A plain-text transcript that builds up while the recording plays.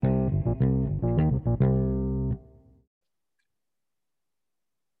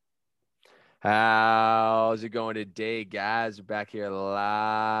How's it going today, guys? We're back here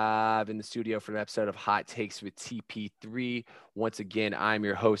live in the studio for an episode of Hot Takes with TP3. Once again, I'm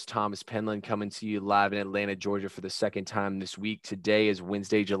your host, Thomas Penland, coming to you live in Atlanta, Georgia for the second time this week. Today is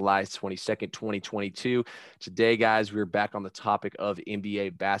Wednesday, July 22nd, 2022. Today, guys, we're back on the topic of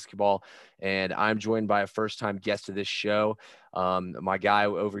NBA basketball, and I'm joined by a first-time guest of this show, my guy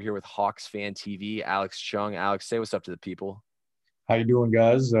over here with Hawks Fan TV, Alex Chung. Alex, say what's up to the people. How you doing,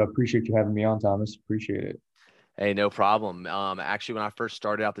 guys? Appreciate you having me on, Thomas. Appreciate it. Hey, no problem. Actually, when I first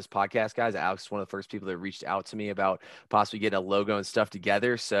started out this podcast, guys, Alex is one of the first people that reached out to me about possibly getting a logo and stuff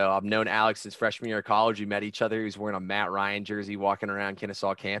together. So I've known Alex since freshman year of college. We met each other. He was wearing a Matt Ryan jersey walking around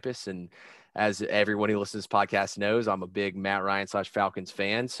Kennesaw campus. And as everyone who listens to this podcast knows, I'm a big Matt Ryan / Falcons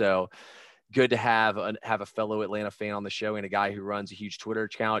fan. So good to have a fellow Atlanta fan on the show and a guy who runs a huge Twitter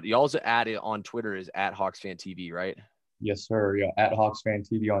account. You also add it on Twitter is at Hawks Fan TV, right? Yes, sir. Yeah, at Hawks Fan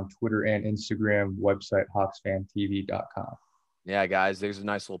TV on Twitter and Instagram. Website hawksfantv.com. Yeah, guys, there's a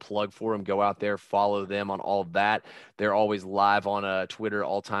nice little plug for them. Go out there, follow them on all of that. They're always live on Twitter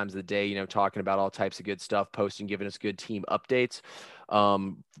all times of the day, talking about all types of good stuff, posting, giving us good team updates.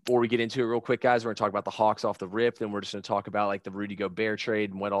 Before we get into it real quick, guys, we're going to talk about the Hawks off the rip. Then we're just going to talk about like the Rudy Gobert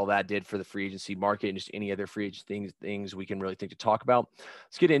trade and what all that did for the free agency market and just any other free agent things we can really think to talk about.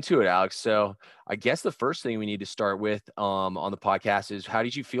 Let's get into it, Alex. So I guess the first thing we need to start with on the podcast is how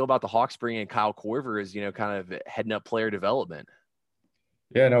did you feel about the Hawks bringing in Kyle Korver as, kind of heading up player development?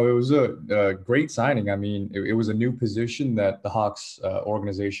 Yeah, no, it was a great signing. I mean, it was a new position that the Hawks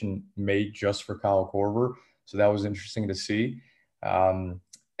organization made just for Kyle Korver. So that was interesting to see.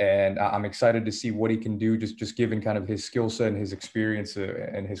 And I'm excited to see what he can do, just given kind of his skill set and his experience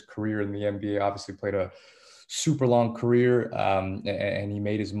and his career in the NBA. Obviously played a super long career, and he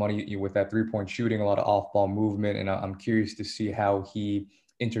made his money with that three-point shooting, a lot of off-ball movement. And I'm curious to see how he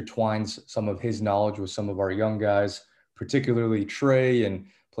intertwines some of his knowledge with some of our young guys, particularly Trey and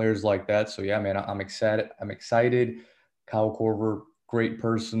players like that. So yeah, man, I'm excited. Kyle Korver, great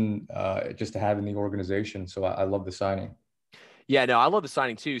person, just to have in the organization. So I love the signing. Yeah, no, I love the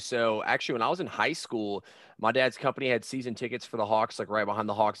signing too. So actually, when I was in high school, my dad's company had season tickets for the Hawks, like right behind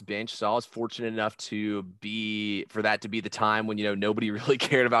the Hawks bench. So I was fortunate enough for that to be the time when, nobody really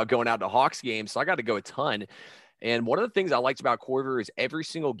cared about going out to Hawks games. So I got to go a ton. And one of the things I liked about Korver is every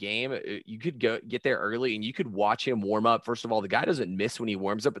single game, you could get there early and you could watch him warm up. First of all, the guy doesn't miss when he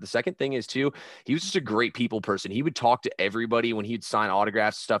warms up. But the second thing is, too, he was just a great people person. He would talk to everybody when he'd sign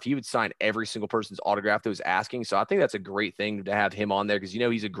autographs and stuff. He would sign every single person's autograph that was asking. So I think that's a great thing to have him on there because,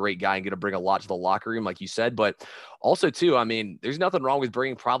 he's a great guy and going to bring a lot to the locker room, like you said. But also, too, I mean, there's nothing wrong with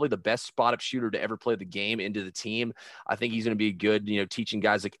bringing probably the best spot up shooter to ever play the game into the team. I think he's going to be good, teaching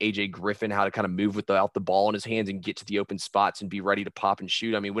guys like AJ Griffin how to kind of move without the ball in his hands and get to the open spots and be ready to pop and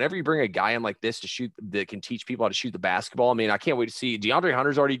shoot. I mean, whenever you bring a guy in like this to shoot that can teach people how to shoot the basketball, I mean, I can't wait to see. DeAndre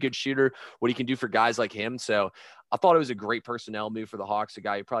Hunter's already a good shooter, what he can do for guys like him. So I thought it was a great personnel move for the Hawks, a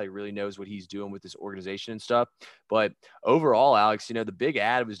guy who probably really knows what he's doing with this organization and stuff. But overall, Alex, the big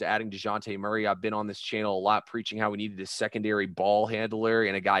add was adding DeJounte Murray. I've been on this channel a lot preaching how we needed a secondary ball handler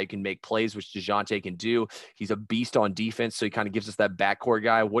and a guy who can make plays, which DeJounte can do. He's a beast on defense, so he kind of gives us that backcourt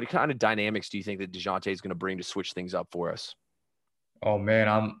guy. What kind of dynamics do you think that DeJounte is going to bring to switch things up for us? Oh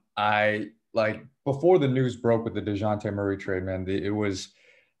man, I like before the news broke with the DeJounte Murray trade, man. It was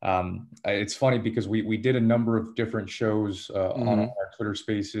it's funny because we did a number of different shows on Mm-hmm. our Twitter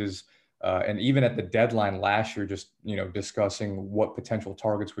Spaces, and even at the deadline last year, just discussing what potential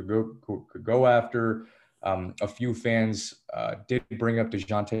targets could go after. A few fans did bring up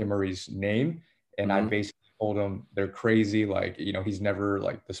DeJounte Murray's name, and I Mm-hmm. basically told them they're crazy. Like he's never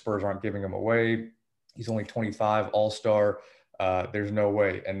like the Spurs aren't giving him away. He's only 25, All-Star. There's no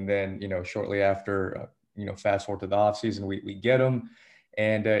way. And then shortly after, fast forward to the offseason, we get him.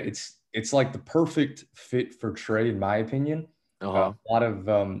 And it's like the perfect fit for Trey, in my opinion. Uh-huh. A lot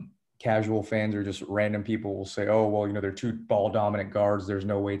of casual fans or just random people will say, oh, well, they're two ball dominant guards. There's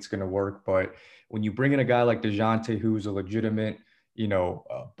no way it's going to work. But when you bring in a guy like DeJounte, who's a legitimate,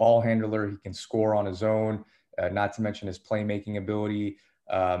 ball handler, he can score on his own, not to mention his playmaking ability.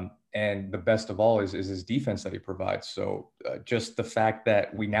 And the best of all is his defense that he provides. So just the fact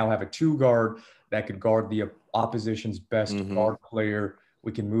that we now have a two guard that could guard the opposition's best Mm-hmm. guard player.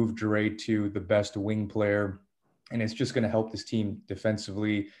 We can move Dre to the best wing player. And it's just going to help this team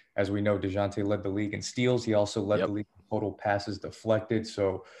defensively. As we know, DeJounte led the league in steals. He also led the Yep. league in total passes deflected.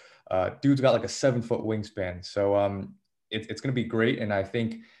 So dude's got like a 7-foot wingspan. So it's going to be great. And I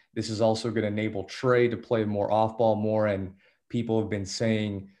think this is also going to enable Trey to play more off ball more. And people have been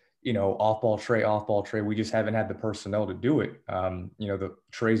saying, off ball Trey. We just haven't had the personnel to do it. The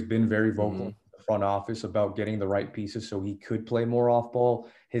Trey's been very vocal Mm-hmm. in the front office about getting the right pieces so he could play more off ball.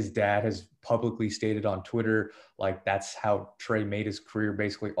 His dad has publicly stated on Twitter, like that's how Trey made his career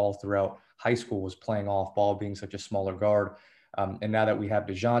basically all throughout high school, was playing off ball, being such a smaller guard. And now that we have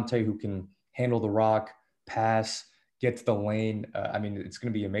DeJounte who can handle the rock, pass, get to the lane, it's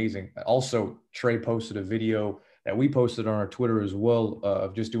going to be amazing. Also, Trey posted a video that we posted on our Twitter as well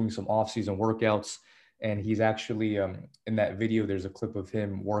of just doing some off-season workouts. And he's actually in that video, there's a clip of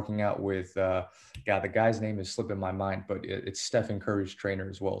him working out with, the guy's name is slipping my mind, but it's Stephen Curry's trainer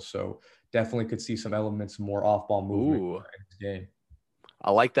as well. So definitely could see some elements more off-ball movement Ooh. in his game. I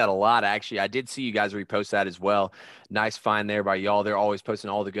like that a lot, actually. I did see you guys repost that as well. Nice find there by y'all. They're always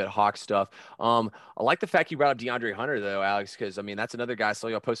posting all the good Hawk stuff. I like the fact you brought up DeAndre Hunter, though, Alex, because, that's another guy I saw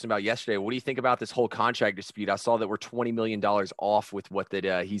y'all posting about yesterday. What do you think about this whole contract dispute? I saw that we're $20 million off with what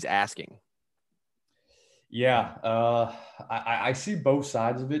that he's asking. Yeah, I see both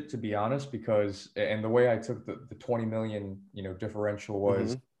sides of it, to be honest, because and the way I took the 20 million differential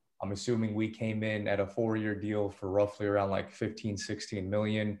was, Mm-hmm. I'm assuming we came in at a 4-year deal for roughly around like 15, 16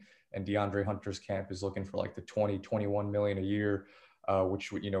 million, and DeAndre Hunter's camp is looking for like the 20, 21 million a year,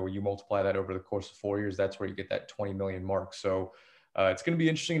 which you multiply that over the course of 4 years, that's where you get that 20 million mark. So it's going to be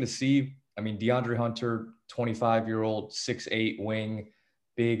interesting to see. DeAndre Hunter, 25-year-old, 6'8" wing,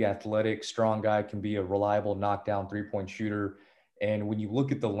 big, athletic, strong guy, can be a reliable knockdown three-point shooter. And when you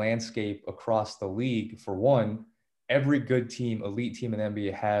look at the landscape across the league, for one, every good team, elite team in the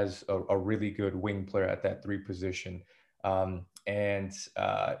NBA has a really good wing player at that three position. And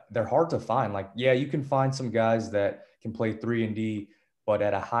they're hard to find. Like, yeah, you can find some guys that can play 3 and D, but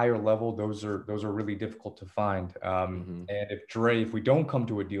at a higher level, those are really difficult to find. Mm-hmm. And if we don't come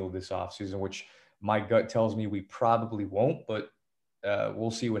to a deal this offseason, which my gut tells me we probably won't, but we'll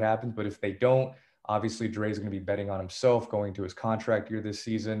see what happens. But if they don't, obviously Dre's going to be betting on himself going to his contract year this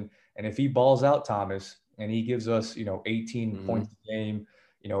season. And if he balls out, Thomas, and he gives us, 18 Mm-hmm. points a game,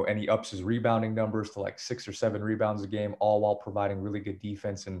 and he ups his rebounding numbers to like 6 or 7 rebounds a game, all while providing really good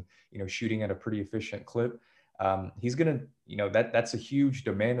defense and, shooting at a pretty efficient clip. He's going to, that's a huge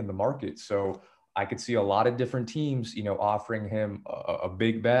demand in the market. So I could see a lot of different teams, offering him a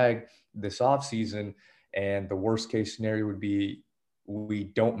big bag this offseason. And the worst case scenario would be we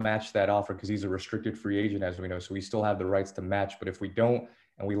don't match that offer because he's a restricted free agent, as we know. So we still have the rights to match. But if we don't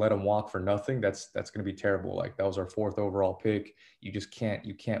and we let him walk for nothing, that's going to be terrible. Like, that was our 4th overall pick. You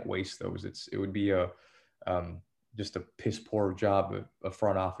can't waste those. It would be just a piss poor job of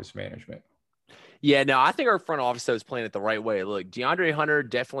front office management. Yeah, no, I think our front office though is playing it the right way. Look, DeAndre Hunter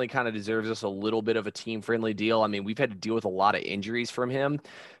definitely kind of deserves us a little bit of a team-friendly deal. We've had to deal with a lot of injuries from him.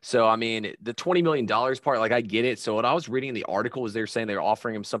 So, the $20 million part, like, I get it. So what I was reading in the article was they're saying they're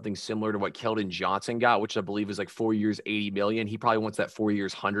offering him something similar to what Keldon Johnson got, which I believe is like 4 years, 80 million. He probably wants that 4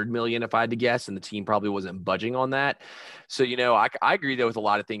 years, 100 million, if I had to guess, and the team probably wasn't budging on that. So, I agree though with a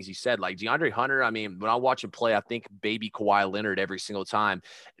lot of things you said. Like DeAndre Hunter, when I watch him play, I think baby Kawhi Leonard every single time.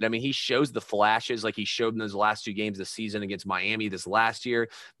 And he shows the flashes like he showed in those last 2 games this season against Miami this last year,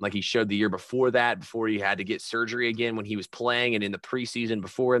 like he showed the year before that, before he had to get surgery again when he was playing, and in the preseason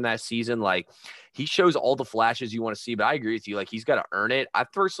before in that season. Like, he shows all the flashes you want to see. But I agree with you. Like, he's got to earn it. I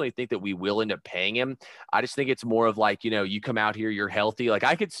personally think that we will end up paying him. I just think it's more of like, you come out here, you're healthy. Like,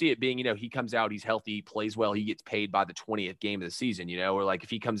 I could see it being, he comes out, he's healthy, he plays well, he gets paid by the 20th game of the season, or like if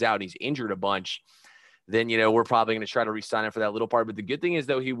he comes out and he's injured a bunch, then, we're probably going to try to re-sign him for that little part. But the good thing is,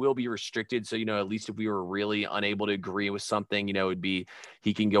 though, he will be restricted. So, at least if we were really unable to agree with something, it'd be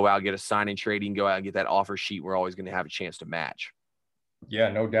he can go out, get a signing trade. He can go out and get that offer sheet. We're always going to have a chance to match.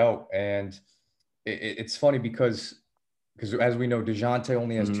 Yeah, no doubt. And it's funny because as we know, DeJounte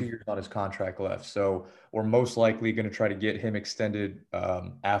only has Mm-hmm. 2 years on his contract left. So we're most likely going to try to get him extended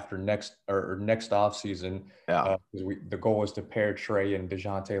after next offseason. Yeah. Because the goal is to pair Trey and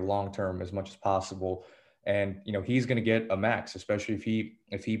DeJounte long term as much as possible. And he's going to get a max, especially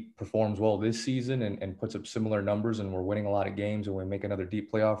if he performs well this season and puts up similar numbers, and we're winning a lot of games and we make another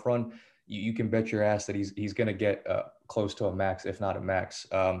deep playoff run. You can bet your ass that he's going to get close to a max, if not a max.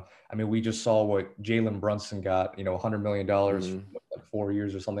 We just saw what Jalen Brunson got, $100 million Mm-hmm. for like 4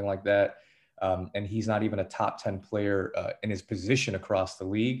 years or something like that. And he's not even a top 10 player in his position across the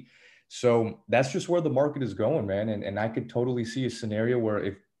league. So that's just where the market is going, man. And I could totally see a scenario where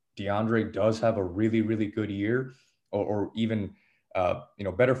if DeAndre does have a really, really good year, or even,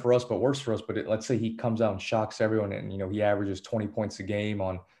 better for us, but worse for us. But let's say he comes out and shocks everyone and, he averages 20 points a game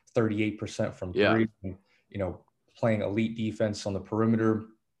on 38% from Yeah. three, and, playing elite defense on the perimeter.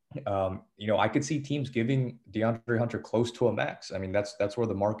 I could see teams giving DeAndre Hunter close to a max. I mean, that's where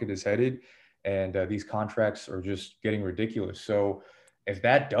the market is headed, and these contracts are just getting ridiculous. So if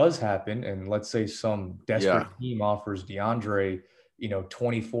that does happen, and let's say some Yeah. desperate team offers DeAndre,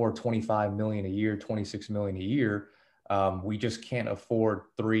 24, 25 million a year, 26 million a year, we just can't afford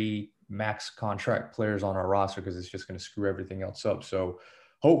three max contract players on our roster because it's just going to screw everything else up. So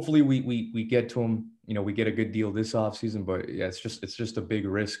hopefully we get to him. We get a good deal this offseason, but yeah, it's just a big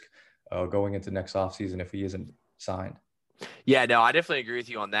risk going into next offseason if he isn't signed. Yeah, no, I definitely agree with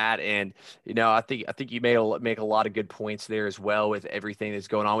you on that, and I think you make a lot of good points there as well with everything that's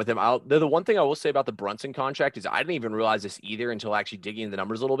going on with him. The one thing I will say about the Brunson contract is I didn't even realize this either until actually digging into the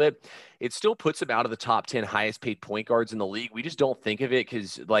numbers a little bit. It still puts him out of the top 10 highest paid point guards in the league. We just don't think of it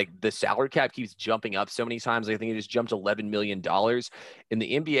because like the salary cap keeps jumping up so many times. I think it just jumped $11 million in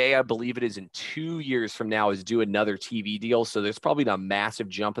the NBA. I believe it is in 2 years from now is due another TV deal, so there's probably a massive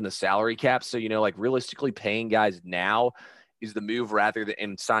jump in the salary cap. So like realistically paying guys now is the move rather than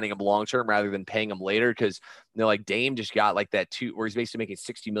and signing him long term rather than paying him later. Because like Dame just got like that too, where he's basically making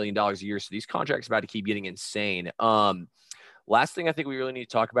 $60 million a year. So these contracts are about to keep getting insane. Last thing I think we really need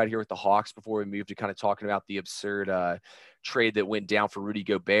to talk about here with the Hawks before we move to kind of talking about the absurd trade that went down for Rudy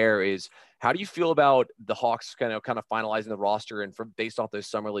Gobert is how do you feel about the Hawks kind of finalizing the roster and from based off those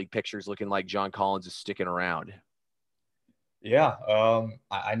summer league pictures looking like John Collins is sticking around? Yeah,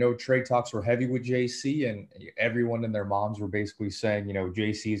 I know trade talks were heavy with JC, and everyone and their moms were basically saying,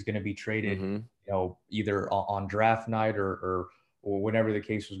 JC is going to be traded, Mm-hmm. either on draft night or whenever the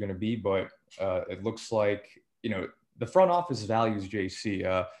case was going to be. But it looks like, the front office values JC,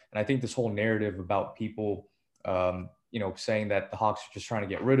 and I think this whole narrative about people, saying that the Hawks are just trying to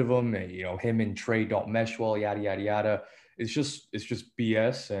get rid of him, and him and Trey don't mesh well, yada yada yada. It's just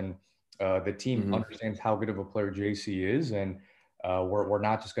BS, and the team Mm-hmm. understands how good of a player JC is, and we're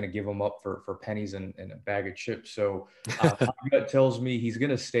not just going to give him up for pennies and a bag of chips. So my gut tells me he's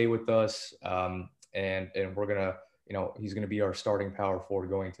going to stay with us, and we're gonna, he's going to be our starting power forward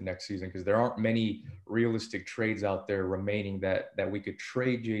going into next season because there aren't many realistic trades out there remaining that we could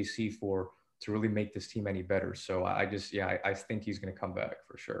trade JC for to really make this team any better. So I think he's going to come back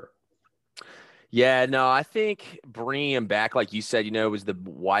for sure. Yeah, no, I think bringing him back, like you said, was the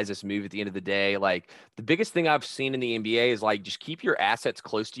wisest move at the end of the day. Like the biggest thing I've seen in the NBA is like just keep your assets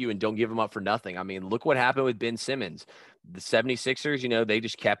close to you and don't give them up for nothing. I mean, look what happened with Ben Simmons. The 76ers, they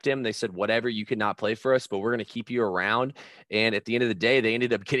just kept him. They said, whatever, you could not play for us, but we're going to keep you around. And at the end of the day, they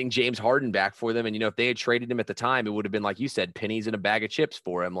ended up getting James Harden back for them. And, if they had traded him at the time, it would have been, like you said, pennies in a bag of chips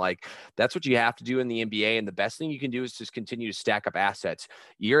for him. Like that's what you have to do in the NBA. And the best thing you can do is just continue to stack up assets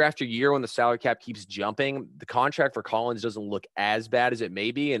year after year. When the salary cap keeps jumping, the contract for Collins doesn't look as bad as it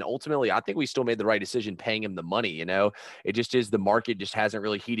may be. And ultimately, I think we still made the right decision paying him the money. It just is the market just hasn't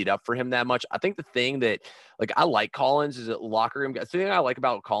really heated up for him that much. I think the thing that like I like Collins is a locker room. The thing I like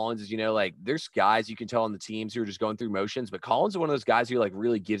about Collins is, like there's guys you can tell on the teams who are just going through motions, but Collins is one of those guys who like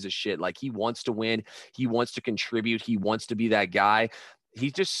really gives a shit. Like he wants to win, he wants to contribute, he wants to be that guy.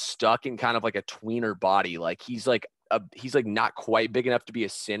 He's just stuck in kind of like a tweener body. Like he's like not quite big enough to be a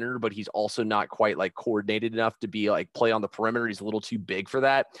center, but he's also not quite like coordinated enough to be like play on the perimeter. He's a little too big for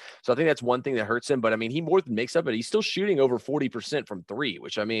that. So I think that's one thing that hurts him. But I mean, he more than makes up it. He's still shooting over 40% from three,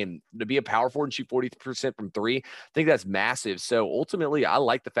 which I mean, to be a power forward and shoot 40% from three, I think that's massive. So ultimately, I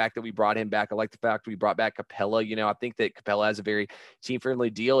like the fact that we brought him back. I like the fact we brought back Capella. I think that Capella has a very team friendly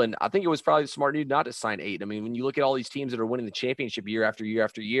deal. And I think it was probably the smart move not to sign Ayton. I mean, when you look at all these teams that are winning the championship year after year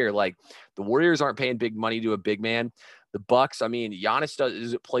after year, like the Warriors aren't paying big money to a big man. The Bucks, I mean,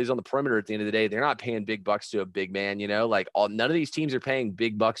 Giannis plays on the perimeter at the end of the day. They're not paying big bucks to a big man, like none of these teams are paying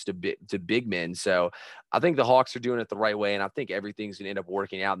big bucks to big men. So I think the Hawks are doing it the right way, and I think everything's going to end up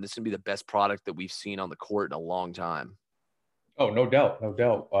working out. And this is going to be the best product that we've seen on the court in a long time. Oh, no doubt, no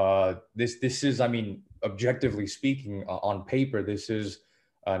doubt. This is, I mean, objectively speaking, on paper, this is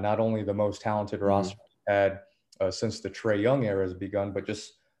not only the most talented roster we've had since the Trae Young era has begun, but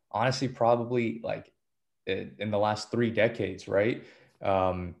just honestly, probably like in the last 3 decades, right?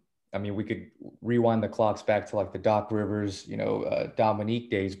 I mean, we could rewind the clocks back to like the Doc Rivers, Dominique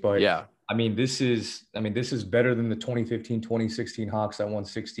days, but Yeah. I mean, this is better than the 2015, 2016 Hawks that won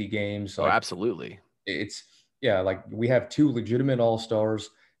 60 games. Oh, Like absolutely. it's yeah, like we have two legitimate all-stars.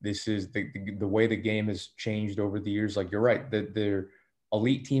 This is the way the game has changed over the years. Like you're right, the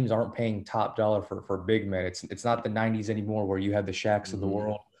elite teams aren't paying top dollar for big men. It's not the 90s anymore where you had the Shaqs of the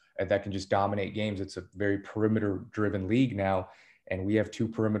world and that can just dominate games. It's a very perimeter driven league now, and we have two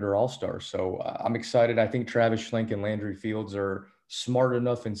perimeter all-stars. So I'm excited. I think Travis Schlenk and Landry Fields are smart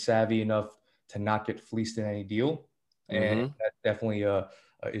enough and savvy enough to not get fleeced in any deal, and Mm-hmm. that's definitely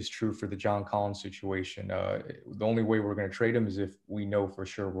is true for the John Collins situation. The only way we're going to trade him is if we know for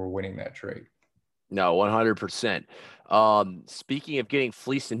sure we're winning that trade. No, 100%. Speaking of getting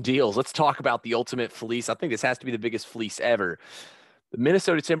fleeced in deals, let's talk about the ultimate fleece. I think this has to be the biggest fleece ever. The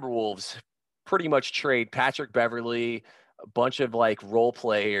Minnesota Timberwolves pretty much trade Patrick Beverley, a bunch of like role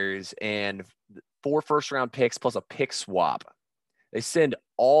players, and 4 first-round picks plus a pick swap. They send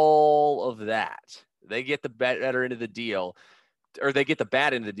all of that. They get the better end of the deal, or they get the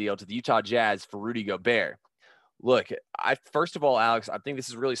bad end of the deal to the Utah Jazz for Rudy Gobert. Look, first of all, Alex, I think this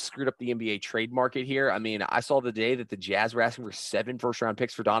has really screwed up the NBA trade market here. I mean, I saw the day that the Jazz were asking for 7 first-round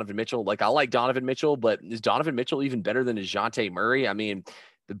picks for Donovan Mitchell. Like, I like Donovan Mitchell, but is Donovan Mitchell even better than DeJounte Murray? I mean,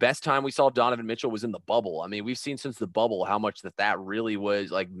 the best time we saw Donovan Mitchell was in the bubble. I mean, we've seen since the bubble how much that really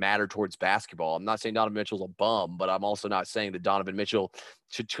was like mattered towards basketball. I'm not saying Donovan Mitchell's a bum, but I'm also not saying that Donovan Mitchell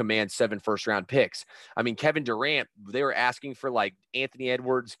should command 7 first-round picks. I mean, Kevin Durant, they were asking for like Anthony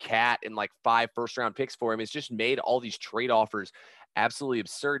Edwards, Cat, and like 5 first-round picks for him. It's just made all these trade offers absolutely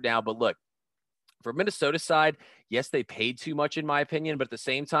absurd now. But look, for Minnesota side, yes, they paid too much in my opinion, but at the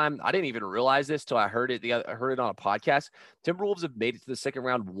same time, I didn't even realize this till I heard it on a podcast. Timberwolves have made it to the second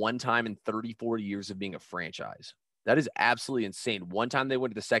round one time in 34 years of being a franchise. That is absolutely insane. One time they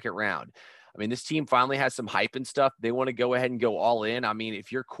went to the second round. I mean, this team finally has some hype and stuff. They want to go ahead and go all in. I mean,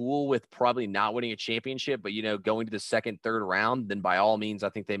 if you're cool with probably not winning a championship, but, going to the second, third round, then by all means, I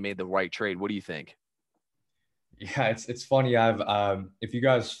think they made the right trade. What do you think? Yeah, it's funny. If you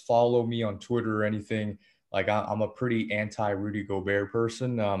guys follow me on Twitter or anything, like I'm a pretty anti Rudy Gobert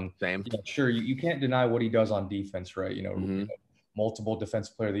person. Same. Sure, you can't deny what he does on defense, right? Multiple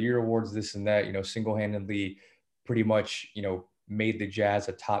Defensive Player of the Year awards, this and that. Single-handedly, pretty much, made the Jazz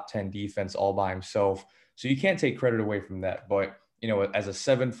a top 10 defense all by himself. So you can't take credit away from that. But as a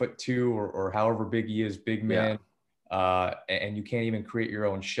 7'2" or however big he is, big man. Yeah. And you can't even create your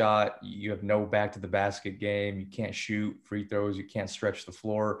own shot. You have no back to the basket game. You can't shoot free throws. You can't stretch the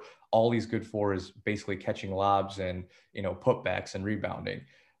floor. All he's good for is basically catching lobs and, putbacks and rebounding.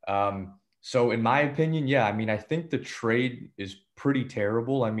 So in my opinion, yeah, I mean, I think the trade is pretty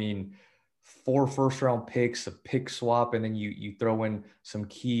terrible. I mean, 4 first-round picks, a pick swap, and then you throw in some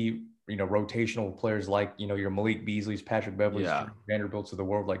key, rotational players like, your Malik Beasley's, Patrick Beverley's, Vanderbilt's of the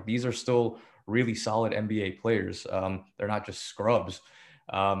world. Like, these are still really solid NBA players. They're not just scrubs.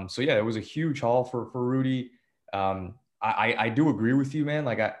 So yeah, it was a huge haul for Rudy. I do agree with you, man.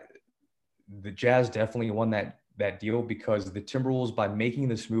 Like the Jazz definitely won that deal because the Timberwolves, by making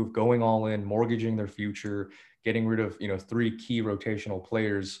this move, going all in, mortgaging their future, getting rid of 3 key rotational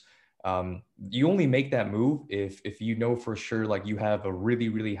players. You only make that move if you know for sure like you have a really,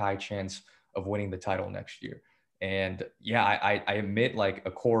 really high chance of winning the title next year. And yeah, I admit like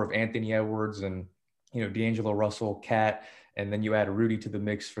a core of Anthony Edwards and, D'Angelo Russell, Cat, and then you add Rudy to the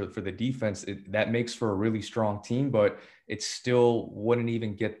mix for the defense. That makes for a really strong team, but it still wouldn't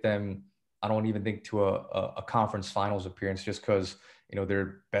even get them, I don't even think, to a conference finals appearance just because, there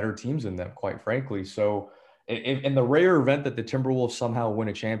are better teams than them, quite frankly. So in the rare event that the Timberwolves somehow win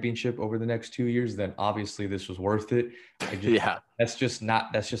a championship over the next 2 years, then obviously this was worth it. That's just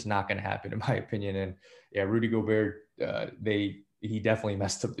not going to happen in my opinion. And yeah, Rudy Gobert, he definitely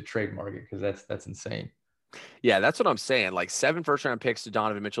messed up the trade market because that's insane. Yeah, that's what I'm saying. Like 7 first-round picks to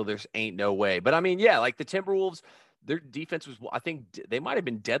Donovan Mitchell, there's ain't no way. But I mean, yeah, like the Timberwolves, their defense was, I think they might have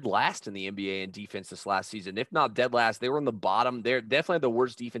been dead last in the NBA in defense this last season. If not dead last, they were in the bottom. They're definitely the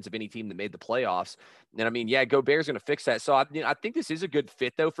worst defense of any team that made the playoffs. And I mean, yeah, Gobert's going to fix that. So I think this is a good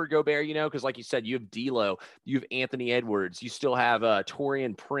fit though for Gobert, because like you said, you have D'Lo, you have Anthony Edwards, you still have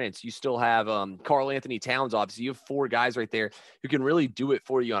Taurean Prince, you still have Karl Anthony Towns. Obviously, you have 4 guys right there who can really do it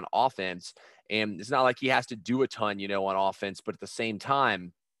for you on offense. And it's not like he has to do a ton, on offense, but at the same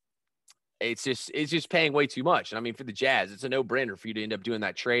time, it's just paying way too much. And I mean, for the Jazz, it's a no-brainer for you to end up doing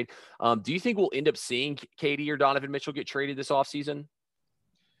that trade. Do you think we'll end up seeing KD or Donovan Mitchell get traded this offseason?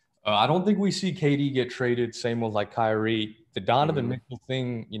 I don't think we see KD get traded. Same with like Kyrie. The Donovan Mitchell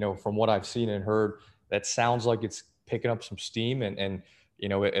thing, from what I've seen and heard, that sounds like it's picking up some steam. And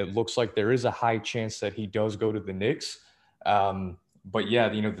it looks like there is a high chance that he does go to the Knicks. But yeah,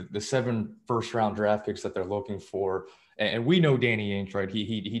 the 7 first-round draft picks that they're looking for, and we know Danny Ainge, right?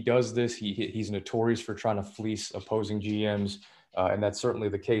 He does this. He's notorious for trying to fleece opposing GMs, and that's certainly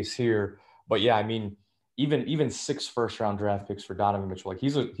the case here. But yeah, I mean, even 6 first-round draft picks for Donovan Mitchell, like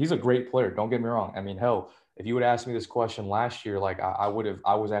he's a great player. Don't get me wrong. I mean, hell, if you would ask me this question last year, like I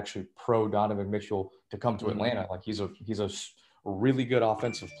was actually pro Donovan Mitchell to come to Atlanta. Like he's a really good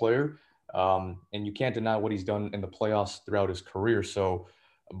offensive player. And you can't deny what he's done in the playoffs throughout his career. So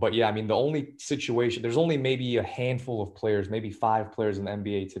But yeah, I mean, the only situation, there's only maybe a handful of players, maybe 5 players in the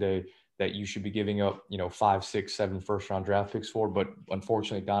NBA today that you should be giving up, 5, 6, 7 first round draft picks for. But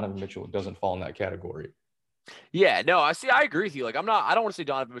unfortunately, Donovan Mitchell doesn't fall in that category. Yeah, no, I see. I agree with you. Like, I don't want to say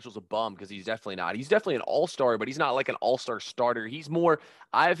Donovan Mitchell's a bum because he's definitely not. He's definitely an all-star, but he's not like an all-star starter. He's more,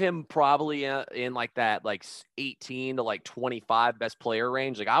 I have him probably in like that, like 18 to like 25 best player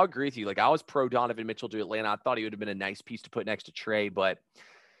range. Like, I'll agree with you. Like, I was pro Donovan Mitchell to Atlanta. I thought he would have been a nice piece to put next to Trey, but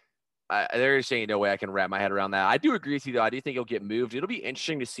there's ain't no way I can wrap my head around that. I do agree with you, though. I do think he'll get moved. It'll be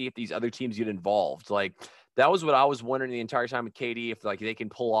interesting to see if these other teams get involved. Like, that was what I was wondering the entire time with KD, if like they can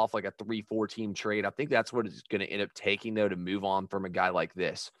pull off like a 3-4 team trade. I think that's what it's going to end up taking, though, to move on from a guy like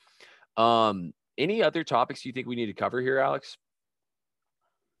this. Any other topics you think we need to cover here, Alex?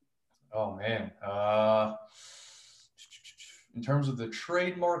 Oh man. In terms of the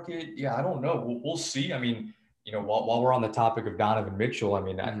trade market, yeah, I don't know. We'll see. I mean, while we're on the topic of Donovan Mitchell, I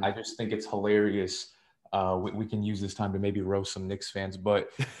mean, I just think it's hilarious. We can use this time to maybe roast some Knicks fans, but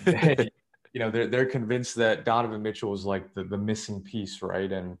they're convinced that Donovan Mitchell is like the missing piece, right?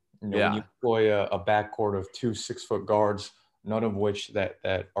 And when you employ a backcourt of 2 6-foot guards, none of which that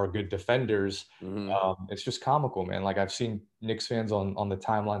are good defenders, it's just comical, man. Like I've seen Knicks fans on the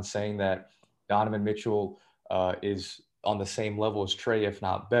timeline saying that Donovan Mitchell is on the same level as Trey, if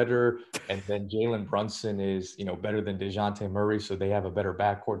not better. And then Jalen Brunson is, better than DeJounte Murray. So they have a better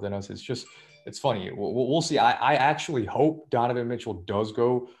backcourt than us. It's funny. We'll see. I actually hope Donovan Mitchell does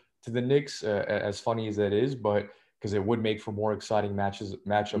go to the Knicks, as funny as that is, but because it would make for more exciting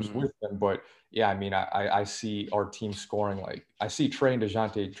matchups with them. But yeah, I mean, I see our team scoring I see Trey and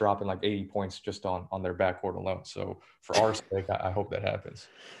DeJounte dropping like 80 points just on their backcourt alone. So for our sake, I hope that happens.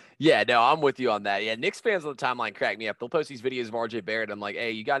 Yeah, no, I'm with you on that. Yeah, Knicks fans on the timeline crack me up. They'll post these videos of RJ Barrett. I'm like, hey,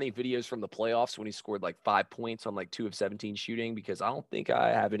 you got any videos from the playoffs when he scored like 5 points on like 2 of 17 shooting? Because I don't think I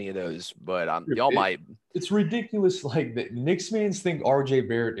have any of those, but y'all might. It's ridiculous. Like the Knicks fans think RJ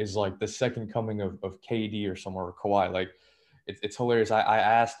Barrett is like the second coming of KD or somewhere or Kawhi. Like it's hilarious.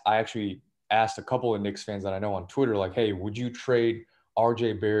 I actually asked a couple of Knicks fans that I know on Twitter, like, hey, would you trade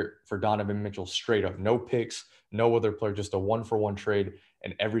RJ Barrett for Donovan Mitchell straight up? No picks, no other player, just a 1-for-1 trade.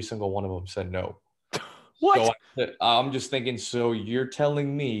 And every single one of them said no. What? So I'm just thinking, so you're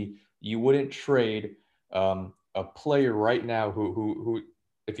telling me you wouldn't trade a player right now who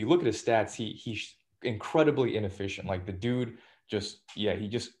if you look at his stats, he's incredibly inefficient. Like the dude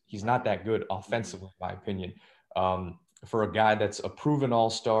he's not that good offensively, in my opinion. For a guy that's a proven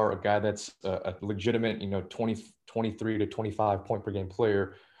all-star, a guy that's a legitimate, 23 to 25 point per game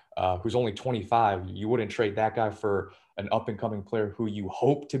player, who's only 25, you wouldn't trade that guy for an up-and-coming player who you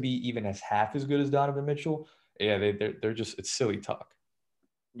hope to be even as half as good as Donovan Mitchell. Yeah, they're just, it's silly talk.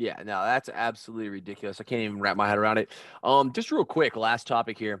 Yeah, no, that's absolutely ridiculous. I can't even wrap my head around it. Just real quick, last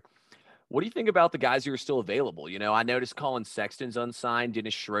topic here. What do you think about the guys who are still available? I noticed Colin Sexton's unsigned.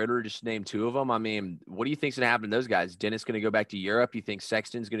 Dennis Schroeder, just named 2 of them. I mean, what do you think's going to happen to those guys? Dennis going to go back to Europe? You think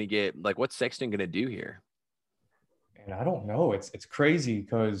Sexton's going to get like what's Sexton going to do here? And I don't know. It's crazy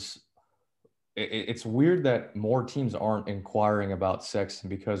because it's weird that more teams aren't inquiring about Sexton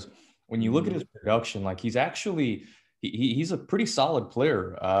because when you look at his production, like he's actually he's a pretty solid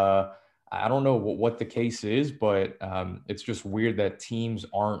player. I don't know what the case is, but it's just weird that teams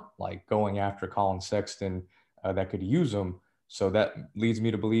aren't like going after Colin Sexton that could use him. So that leads me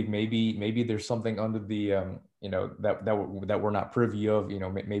to believe maybe there's something under the that we're not privy of.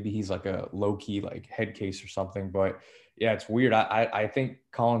 Maybe he's like a low key like head case or something. But yeah, it's weird. I think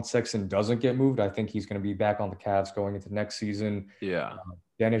Colin Sexton doesn't get moved. I think he's going to be back on the Cavs going into next season. Yeah.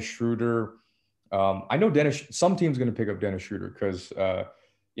 Dennis Schroeder. I know some team's going to pick up Dennis Schroeder because,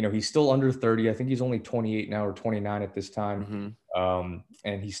 he's still under 30. I think he's only 28 now or 29 at this time.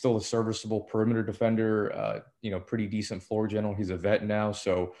 And he's still a serviceable perimeter defender, pretty decent floor general. He's a vet now.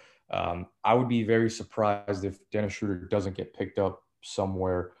 So I would be very surprised if Dennis Schroeder doesn't get picked up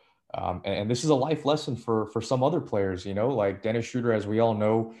somewhere. And this is a life lesson for some other players, like Dennis Schroeder, as we all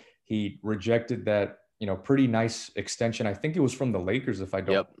know, he rejected that, pretty nice extension. I think it was from the Lakers, if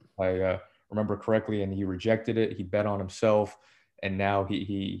I remember correctly, and he rejected it. He bet on himself, and now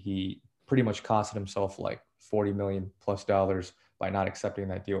he pretty much costed himself like $40 million plus by not accepting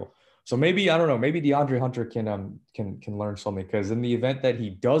that deal. So maybe, I don't know, maybe DeAndre Hunter can learn something, because in the event that he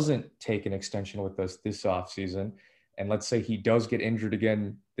doesn't take an extension with us this offseason, and let's say he does get injured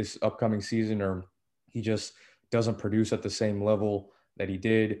again this upcoming season, or he just doesn't produce at the same level that he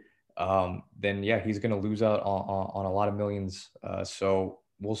did, then yeah, he's going to lose out on a lot of millions. So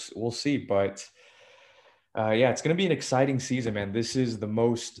we'll see. But yeah, it's going to be an exciting season, man. This is the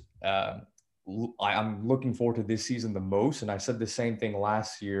most I'm looking forward to this season the most. And I said the same thing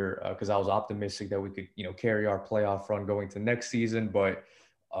last year because I was optimistic that we could, carry our playoff run going to next season. But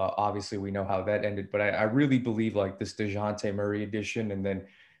obviously, we know how that ended. But I really believe like this DeJounte Murray addition. And then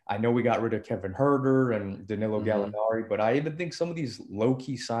I know we got rid of Kevin Herter and Danilo Mm-hmm. Gallinari. But I even think some of these low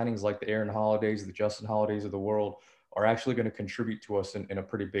key signings like the Aaron Holidays, the Justin Holidays of the world are actually going to contribute to us in a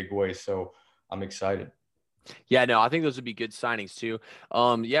pretty big way. So I'm excited. Yeah, no, I think those would be good signings too.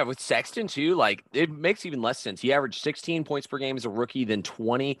 Yeah, with Sexton too, like it makes even less sense. He averaged 16 points per game as a rookie, then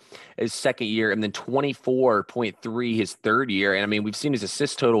 20 his second year, and then 24.3 his third year. And I mean, we've seen his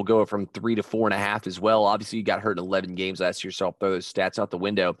assist total go from 3 to 4.5 as well. Obviously, he got hurt in 11 games last year, so I'll throw those stats out the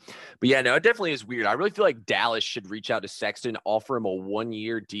window. But yeah, no, it definitely is weird. I really feel like Dallas should reach out to Sexton, offer him a 1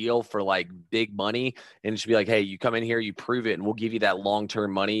 year deal for like big money, and it should be like, hey, you come in here, you prove it, and we'll give you that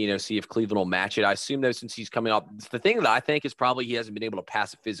long-term money, see if Cleveland will match it. I assume though, since he's coming up, the thing that I think is probably he hasn't been able to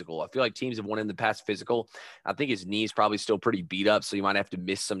pass a physical. I feel like teams have wanted him to pass physical. I think his knee's probably still pretty beat up, so he might have to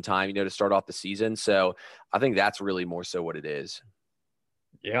miss some time, to start off the season. So I think that's really more so what it is.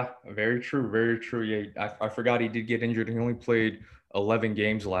 Yeah, very true. Very true. Yeah, I forgot he did get injured. He only played 11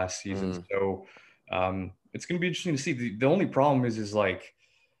 games last season. Mm, So it's going to be interesting to see. The only problem is like,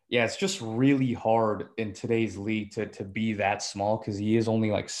 yeah, it's just really hard in today's league to be that small because he is only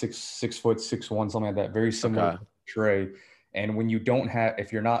like 6 foot 6'1", something like that. Very similar okay. to Trey. And when you don't have,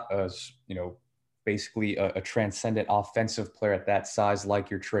 if you're not basically a transcendent offensive player at that size like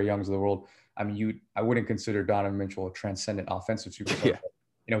your Trey Youngs of the world, I mean, I wouldn't consider Donovan Mitchell a transcendent offensive superstar.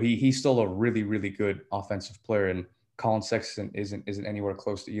 Yeah. He's still a really, really good offensive player, and Colin Sexton isn't anywhere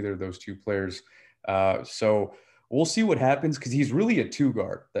close to either of those two players. So we'll see what happens because he's really a two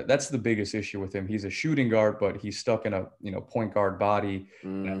guard. That's the biggest issue with him. He's a shooting guard, but he's stuck in a point guard body.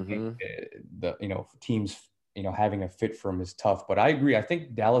 And I think Mm-hmm. the teams having a fit for him is tough. But I agree. I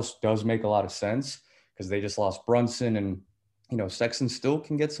think Dallas does make a lot of sense because they just lost Brunson, and Sexton still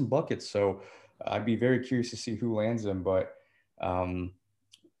can get some buckets. So I'd be very curious to see who lands him, but. Um,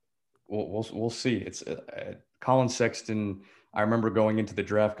 we'll see. It's Colin Sexton. I remember going into the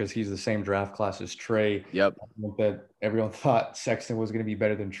draft because he's the same draft class as Trey. Yep. That everyone thought Sexton was going to be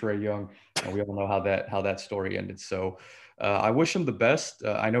better than Trey Young, and we all know how that story ended. So I wish him the best.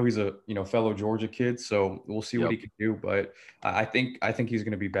 I know he's a fellow Georgia kid, so we'll see what Yep. he can do. But I think he's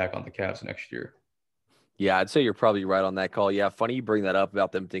going to be back on the Cavs next year. Yeah, I'd say you're probably right on that call. Yeah, funny you bring that up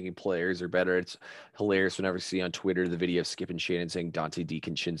about them thinking players are better. It's hilarious whenever I see on Twitter the video of Skip and Shannon saying Dante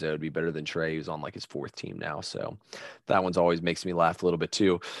DiCincenzo would be better than Trey, who's on like his fourth team now. So that one's always makes me laugh a little bit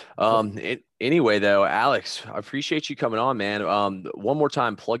too. Anyway, though, Alex, I appreciate you coming on, man. One more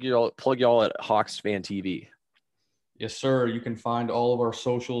time, plug y'all at Hawks Fan TV. Yes, sir. You can find all of our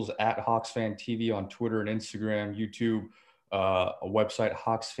socials at Hawks Fan TV on Twitter and Instagram, YouTube, a website,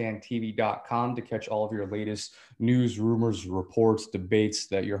 hawksfantv.com, to catch all of your latest news, rumors, reports, debates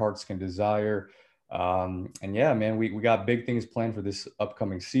that your hearts can desire. And yeah, man, we got big things planned for this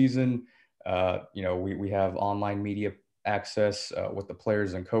upcoming season. We have online media access with the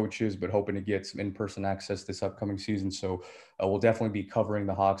players and coaches, but hoping to get some in-person access this upcoming season. So we'll definitely be covering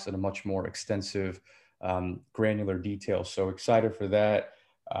the Hawks in a much more extensive granular details. So excited for that.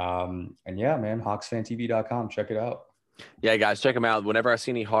 And yeah, man, hawksfantv.com. Check it out. Yeah, guys, check them out. Whenever I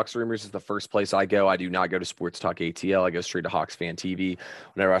see any Hawks rumors, it's the first place I go. I do not go to Sports Talk ATL. I go straight to Hawks Fan TV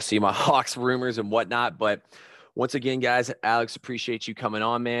whenever I see my Hawks rumors and whatnot. But once again, guys, Alex, appreciate you coming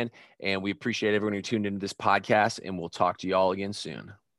on, man. And we appreciate everyone who tuned into this podcast. And we'll talk to you all again soon.